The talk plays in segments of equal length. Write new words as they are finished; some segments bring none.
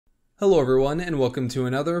Hello everyone and welcome to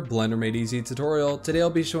another Blender Made Easy tutorial. Today I'll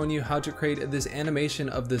be showing you how to create this animation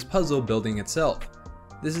of this puzzle building itself.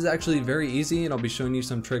 This is actually very easy and I'll be showing you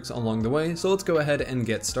some tricks along the way, so let's go ahead and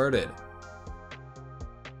get started.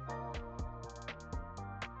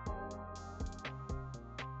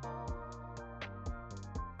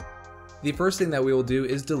 The first thing that we will do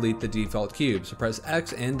is delete the default cube, so press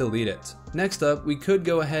X and delete it. Next up, we could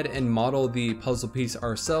go ahead and model the puzzle piece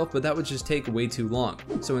ourselves, but that would just take way too long.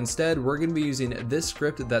 So instead, we're going to be using this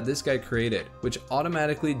script that this guy created, which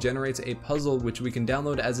automatically generates a puzzle which we can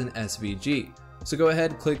download as an SVG. So go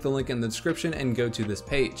ahead, click the link in the description and go to this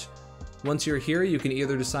page. Once you're here, you can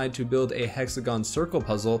either decide to build a hexagon circle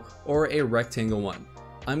puzzle or a rectangle one.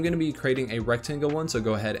 I'm going to be creating a rectangle one, so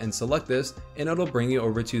go ahead and select this and it'll bring you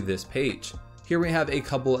over to this page. Here we have a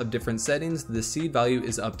couple of different settings. The seed value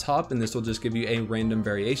is up top and this will just give you a random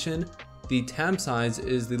variation. The tab size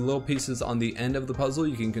is the little pieces on the end of the puzzle.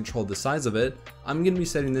 You can control the size of it. I'm going to be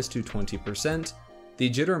setting this to 20%. The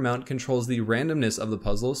jitter amount controls the randomness of the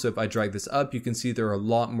puzzle, so if I drag this up you can see they're a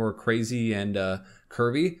lot more crazy and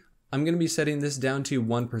curvy. I'm going to be setting this down to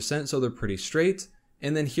 1% so they're pretty straight.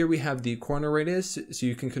 And then here we have the corner radius, so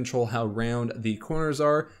you can control how round the corners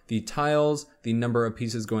are, the tiles, the number of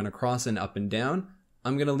pieces going across and up and down.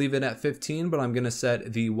 I'm going to leave it at 15, but I'm going to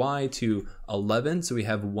set the Y to 11, so we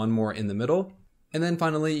have one more in the middle. And then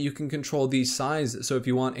finally, you can control the size. So if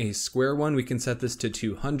you want a square one, we can set this to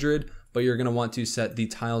 200, but you're going to want to set the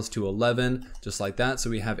tiles to 11, just like that, so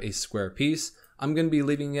we have a square piece. I'm going to be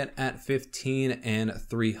leaving it at 15 and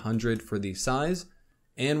 300 for the size.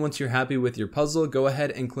 And once you're happy with your puzzle, go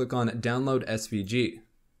ahead and click on Download SVG.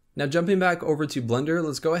 Now jumping back over to Blender,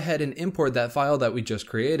 let's go ahead and import that file that we just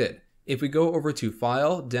created. If we go over to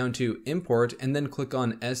File, down to Import, and then click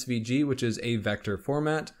on SVG, which is a vector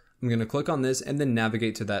format, I'm going to click on this and then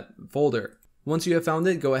navigate to that folder. Once you have found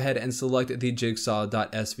it, go ahead and select the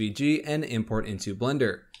jigsaw.svg and import into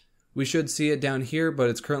Blender. We should see it down here, but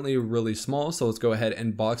it's currently really small, so let's go ahead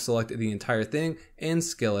and box select the entire thing and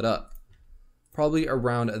scale it up. Probably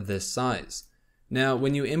around this size. Now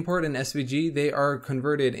when you import an SVG, they are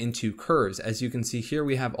converted into curves. As you can see here,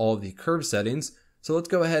 we have all of the curve settings. So let's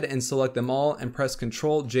go ahead and select them all and press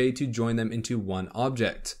Ctrl J to join them into one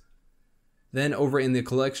object. Then over in the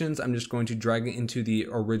collections, I'm just going to drag it into the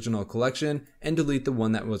original collection and delete the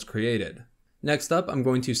one that was created. Next up, I'm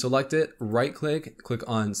going to select it, right click, click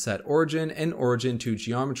on Set Origin and Origin to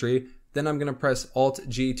Geometry. Then I'm going to press Alt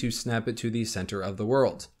G to snap it to the center of the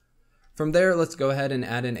world. From there, let's go ahead and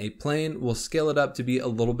add in a plane. We'll scale it up to be a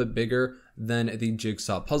little bit bigger than the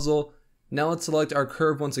jigsaw puzzle. Now let's select our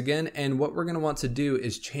curve once again, and what we're going to want to do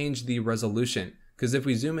is change the resolution, because if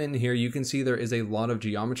we zoom in here, you can see there is a lot of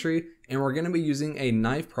geometry, and we're going to be using a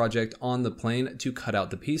knife project on the plane to cut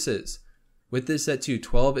out the pieces. With this set to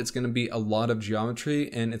 12, it's going to be a lot of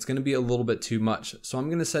geometry, and it's going to be a little bit too much. So I'm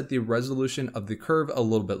going to set the resolution of the curve a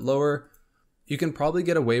little bit lower. You can probably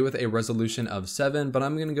get away with a resolution of 7, but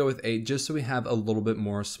I'm going to go with 8 just so we have a little bit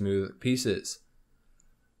more smooth pieces.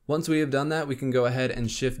 Once we have done that, we can go ahead and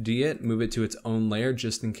Shift D it, move it to its own layer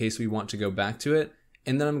just in case we want to go back to it,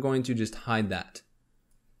 and then I'm going to just hide that.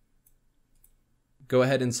 Go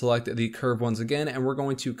ahead and select the curve once again, and we're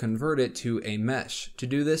going to convert it to a mesh. To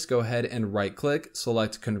do this, go ahead and right click,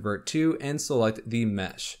 select Convert To, and select the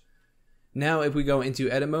mesh. Now if we go into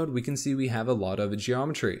edit mode, we can see we have a lot of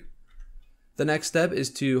geometry. The next step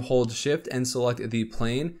is to hold Shift and select the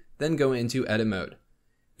plane, then go into edit mode.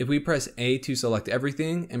 If we press A to select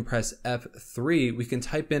everything and press F3, we can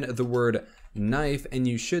type in the word knife and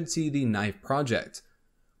you should see the knife project.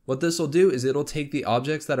 What this will do is it'll take the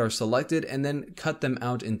objects that are selected and then cut them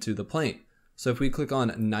out into the plane. So if we click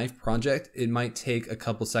on knife project, it might take a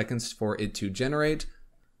couple seconds for it to generate.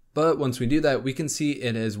 But once we do that, we can see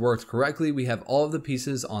it has worked correctly. We have all of the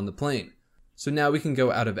pieces on the plane. So now we can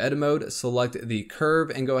go out of edit mode, select the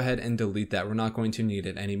curve, and go ahead and delete that. We're not going to need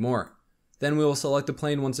it anymore. Then we will select the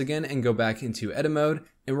plane once again and go back into edit mode,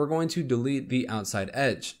 and we're going to delete the outside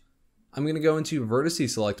edge. I'm going to go into vertice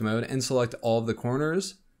select mode and select all of the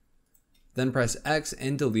corners, then press X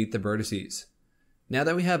and delete the vertices. Now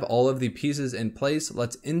that we have all of the pieces in place,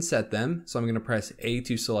 let's inset them. So I'm going to press A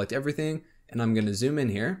to select everything, and I'm going to zoom in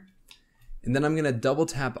here. And then I'm going to double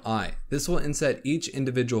tap I. This will inset each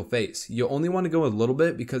individual face. You'll only want to go a little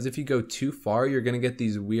bit because if you go too far, you're going to get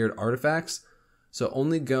these weird artifacts. So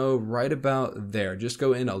only go right about there. Just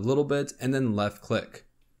go in a little bit and then left click.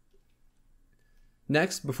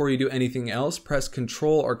 Next, before you do anything else, press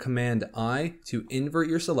Ctrl or Command I to invert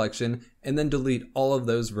your selection and then delete all of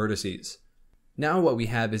those vertices. Now what we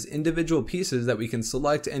have is individual pieces that we can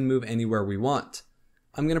select and move anywhere we want.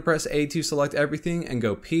 I'm going to press A to select everything and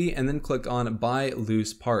go P and then click on Buy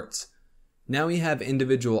Loose Parts. Now we have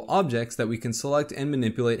individual objects that we can select and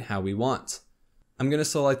manipulate how we want. I'm going to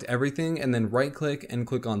select everything and then right click and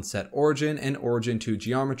click on Set Origin and Origin to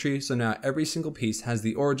Geometry, so now every single piece has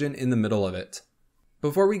the origin in the middle of it.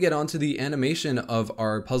 Before we get on to the animation of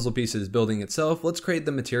our puzzle pieces building itself, let's create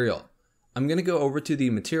the material. I'm going to go over to the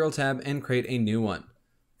Material tab and create a new one.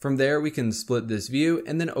 From there we can split this view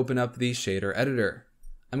and then open up the shader editor.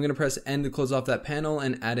 I'm going to press N to close off that panel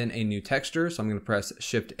and add in a new texture. So I'm going to press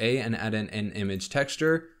Shift A and add in an image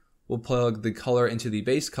texture. We'll plug the color into the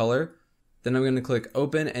base color. Then I'm going to click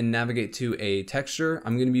Open and navigate to a texture.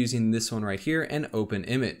 I'm going to be using this one right here and Open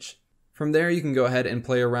Image. From there you can go ahead and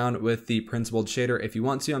play around with the principled shader if you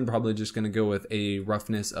want to. I'm probably just going to go with a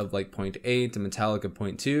roughness of like 0.8 to metallic of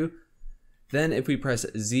 0.2. Then if we press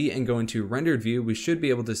Z and go into rendered view, we should be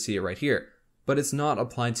able to see it right here, but it's not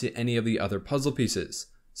applied to any of the other puzzle pieces.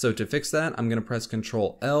 So to fix that, I'm going to press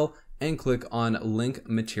Ctrl L and click on Link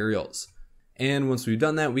Materials. And once we've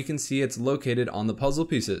done that, we can see it's located on the puzzle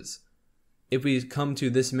pieces. If we come to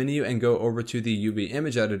this menu and go over to the UV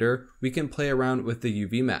image editor, we can play around with the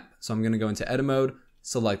UV map. So I'm going to go into edit mode,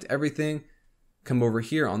 select everything, come over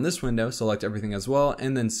here on this window, select everything as well,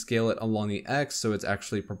 and then scale it along the X so it's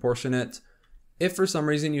actually proportionate. If for some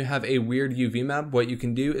reason you have a weird UV map, what you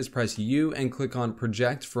can do is press U and click on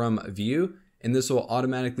Project from View, and this will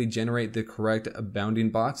automatically generate the correct bounding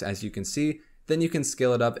box as you can see. Then you can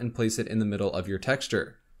scale it up and place it in the middle of your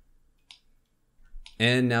texture.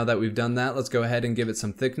 And now that we've done that, let's go ahead and give it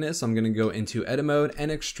some thickness. I'm going to go into edit mode and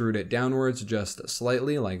extrude it downwards just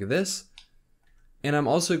slightly like this. And I'm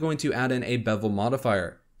also going to add in a bevel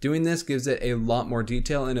modifier. Doing this gives it a lot more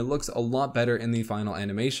detail and it looks a lot better in the final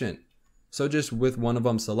animation. So just with one of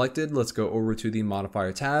them selected, let's go over to the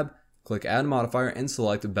modifier tab, click add modifier and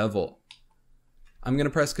select bevel. I'm going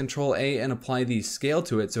to press Ctrl A and apply the scale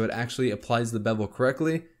to it so it actually applies the bevel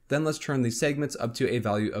correctly. Then let's turn the segments up to a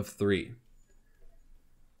value of 3.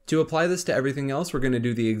 To apply this to everything else, we're going to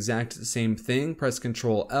do the exact same thing. Press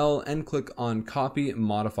Ctrl L and click on Copy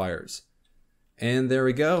Modifiers. And there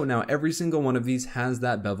we go. Now every single one of these has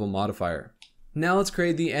that bevel modifier. Now let's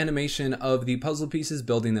create the animation of the puzzle pieces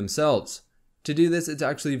building themselves. To do this, it's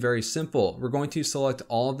actually very simple. We're going to select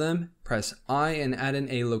all of them, press I and add in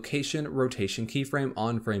a location rotation keyframe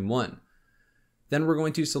on frame 1. Then we're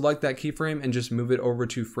going to select that keyframe and just move it over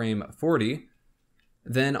to frame 40.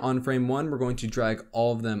 Then on frame 1, we're going to drag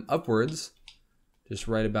all of them upwards, just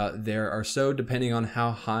right about there or so, depending on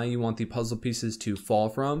how high you want the puzzle pieces to fall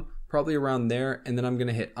from, probably around there. And then I'm going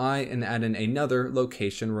to hit I and add in another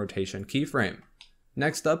location rotation keyframe.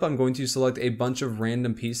 Next up, I'm going to select a bunch of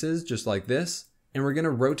random pieces just like this, and we're going to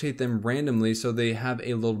rotate them randomly so they have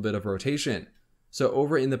a little bit of rotation. So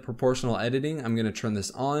over in the proportional editing, I'm going to turn this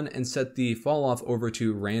on and set the fall off over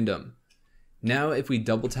to random. Now if we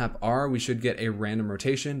double tap R, we should get a random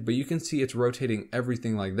rotation, but you can see it's rotating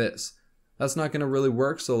everything like this. That's not going to really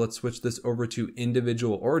work, so let's switch this over to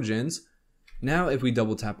individual origins. Now if we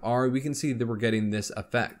double tap R, we can see that we're getting this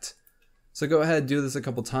effect. So go ahead, do this a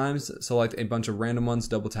couple times, select a bunch of random ones,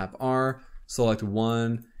 double tap R, select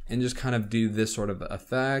one, and just kind of do this sort of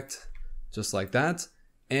effect, just like that.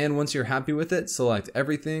 And once you're happy with it, select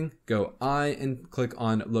everything, go I, and click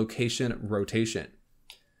on Location Rotation.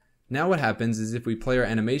 Now what happens is if we play our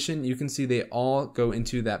animation, you can see they all go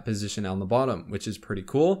into that position on the bottom, which is pretty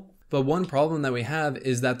cool. But one problem that we have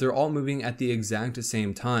is that they're all moving at the exact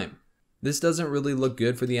same time. This doesn't really look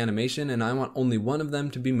good for the animation, and I want only one of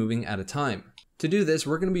them to be moving at a time. To do this,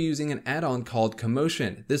 we're going to be using an add-on called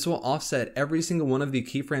Commotion. This will offset every single one of the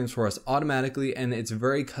keyframes for us automatically, and it's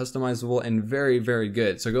very customizable and very, very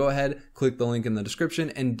good. So go ahead, click the link in the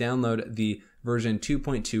description and download the version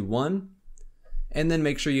 2.21, and then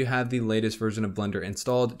make sure you have the latest version of Blender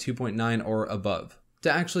installed, 2.9 or above.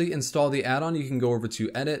 To actually install the add-on, you can go over to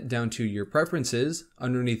Edit, down to your Preferences,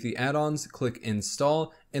 underneath the add-ons, click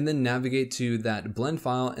Install, and then navigate to that blend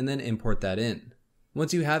file and then import that in.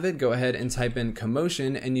 Once you have it, go ahead and type in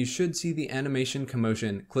Commotion and you should see the animation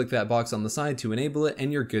Commotion. Click that box on the side to enable it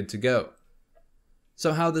and you're good to go.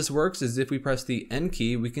 So how this works is if we press the N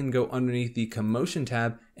key, we can go underneath the Commotion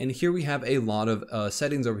tab, and here we have a lot of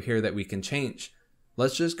settings over here that we can change.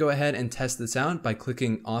 Let's just go ahead and test this out by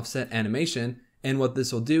clicking Offset Animation. And what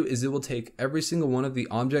this will do is it will take every single one of the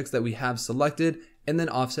objects that we have selected and then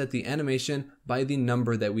offset the animation by the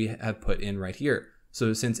number that we have put in right here.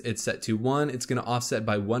 So since it's set to 1, it's going to offset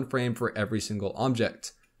by 1 frame for every single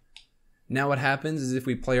object. Now what happens is if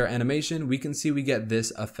we play our animation, we can see we get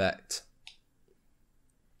this effect.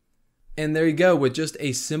 And there you go, with just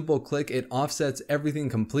a simple click, it offsets everything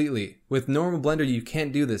completely. With normal Blender, you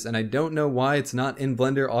can't do this, and I don't know why it's not in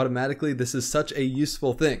Blender automatically. This is such a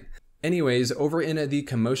useful thing. Anyways, over in the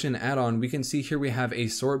Commotion add-on, we can see here we have a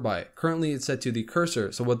sort by. Currently it's set to the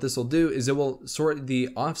cursor, so what this will do is it will sort the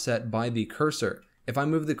offset by the cursor. If I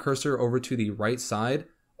move the cursor over to the right side,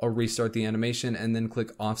 I'll restart the animation and then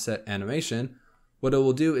click offset animation. What it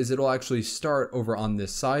will do is it'll actually start over on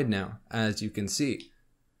this side now, as you can see.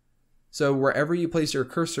 So wherever you place your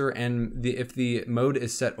cursor and if the mode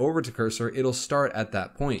is set over to cursor, it'll start at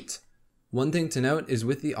that point. One thing to note is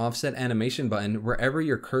with the offset animation button, wherever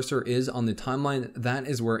your cursor is on the timeline, that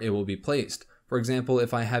is where it will be placed. For example,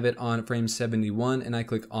 if I have it on frame 71 and I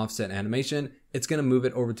click offset animation, it's going to move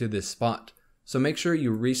it over to this spot. So make sure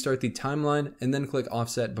you restart the timeline and then click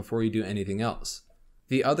offset before you do anything else.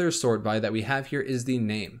 The other sort by that we have here is the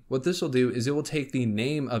name. What this will do is it will take the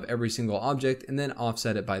name of every single object and then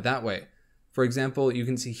offset it by that way. For example, you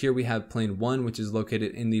can see here we have plane 1, which is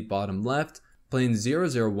located in the bottom left. Plane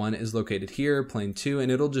 001 is located here, plane 2,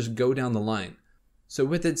 and it'll just go down the line. So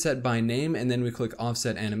with it set by name and then we click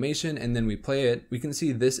offset animation and then we play it, we can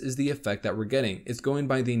see this is the effect that we're getting. It's going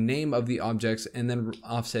by the name of the objects and then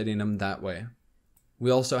offsetting them that way. We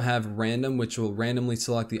also have random, which will randomly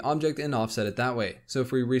select the object and offset it that way. So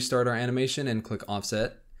if we restart our animation and click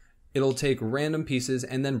offset, it'll take random pieces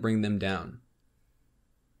and then bring them down.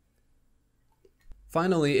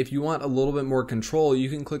 Finally, if you want a little bit more control, you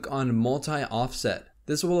can click on multi-offset.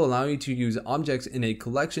 This will allow you to use objects in a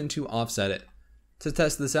collection to offset it. To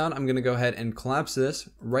test this out, I'm going to go ahead and collapse this,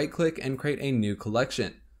 right click and create a new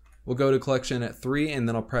collection. We'll go to collection 3 and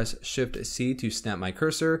then I'll press Shift C to snap my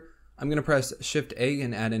cursor. I'm going to press Shift A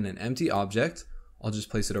and add in an empty object. I'll just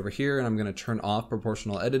place it over here and I'm going to turn off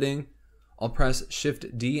proportional editing. I'll press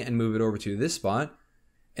Shift D and move it over to this spot.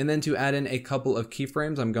 And then to add in a couple of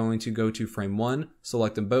keyframes, I'm going to go to frame 1,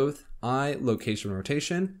 select them both, I, location,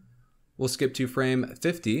 rotation. We'll skip to frame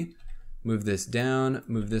 50, move this down,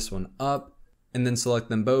 move this one up, and then select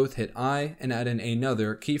them both, hit I, and add in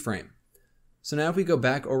another keyframe. So now if we go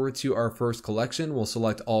back over to our first collection, we'll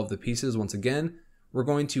select all of the pieces once again. We're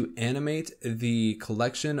going to animate the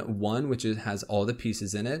collection 1, which has all the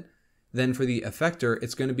pieces in it. Then for the effector,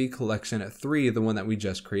 it's going to be collection 3, the one that we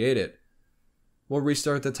just created. We'll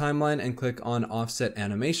restart the timeline and click on offset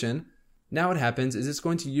animation. Now what happens is it's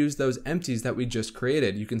going to use those empties that we just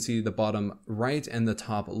created. You can see the bottom right and the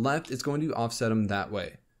top left. It's going to offset them that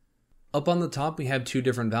way. Up on the top, we have two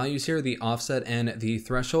different values here, the offset and the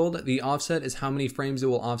threshold. The offset is how many frames it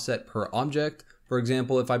will offset per object. For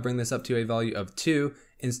example, if I bring this up to a value of 2,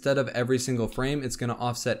 instead of every single frame, it's going to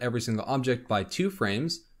offset every single object by 2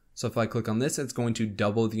 frames. So if I click on this, it's going to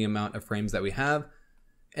double the amount of frames that we have,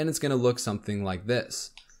 and it's going to look something like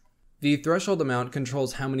this. The threshold amount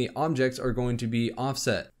controls how many objects are going to be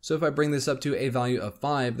offset. So if I bring this up to a value of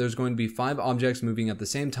 5, there's going to be 5 objects moving at the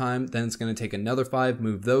same time, then it's going to take another 5,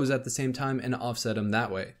 move those at the same time, and offset them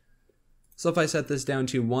that way. So if I set this down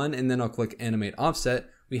to 1 and then I'll click animate offset,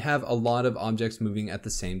 we have a lot of objects moving at the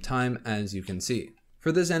same time, as you can see.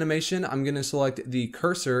 For this animation, I'm going to select the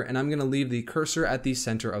cursor and I'm going to leave the cursor at the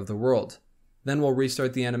center of the world. Then we'll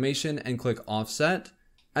restart the animation and click offset.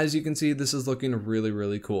 As you can see, this is looking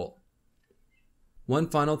really cool. One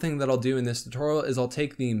final thing that I'll do in this tutorial is I'll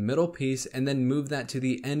take the middle piece and then move that to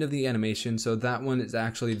the end of the animation, so that one is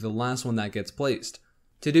actually the last one that gets placed.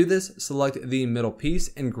 To do this, select the middle piece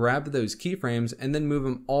and grab those keyframes and then move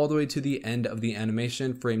them all the way to the end of the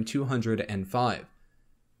animation, frame 205.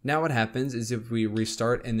 Now what happens is if we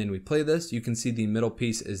restart and then we play this, you can see the middle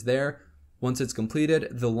piece is there. Once it's completed,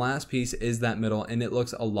 the last piece is that middle and it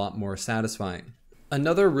looks a lot more satisfying.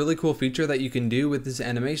 Another really cool feature that you can do with this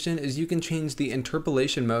animation is you can change the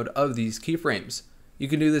interpolation mode of these keyframes. You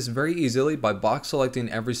can do this very easily by box selecting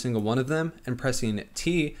every single one of them and pressing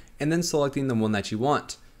T and then selecting the one that you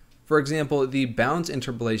want. For example, the bounce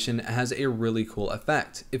interpolation has a really cool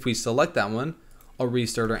effect. If we select that one, I'll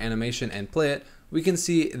restart our animation and play it, we can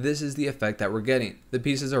see this is the effect that we're getting. The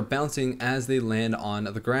pieces are bouncing as they land on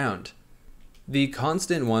the ground. The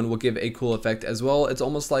constant one will give a cool effect as well. It's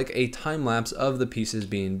almost like a time lapse of the pieces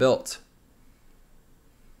being built.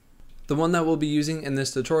 The one that we'll be using in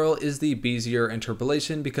this tutorial is the Bezier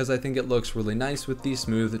interpolation because I think it looks really nice with the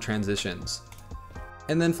smooth transitions.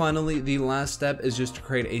 And then finally, the last step is just to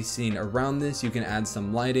create a scene around this. You can add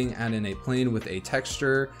some lighting, add in a plane with a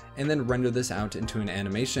texture, and then render this out into an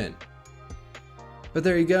animation. But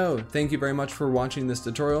there you go. Thank you very much for watching this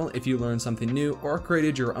tutorial. If you learned something new or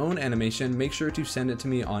created your own animation, make sure to send it to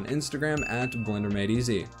me on Instagram at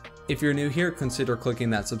blendermadeeasy. If you're new here, consider clicking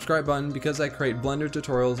that subscribe button because I create Blender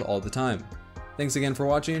tutorials all the time. Thanks again for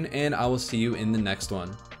watching, and I will see you in the next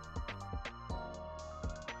one.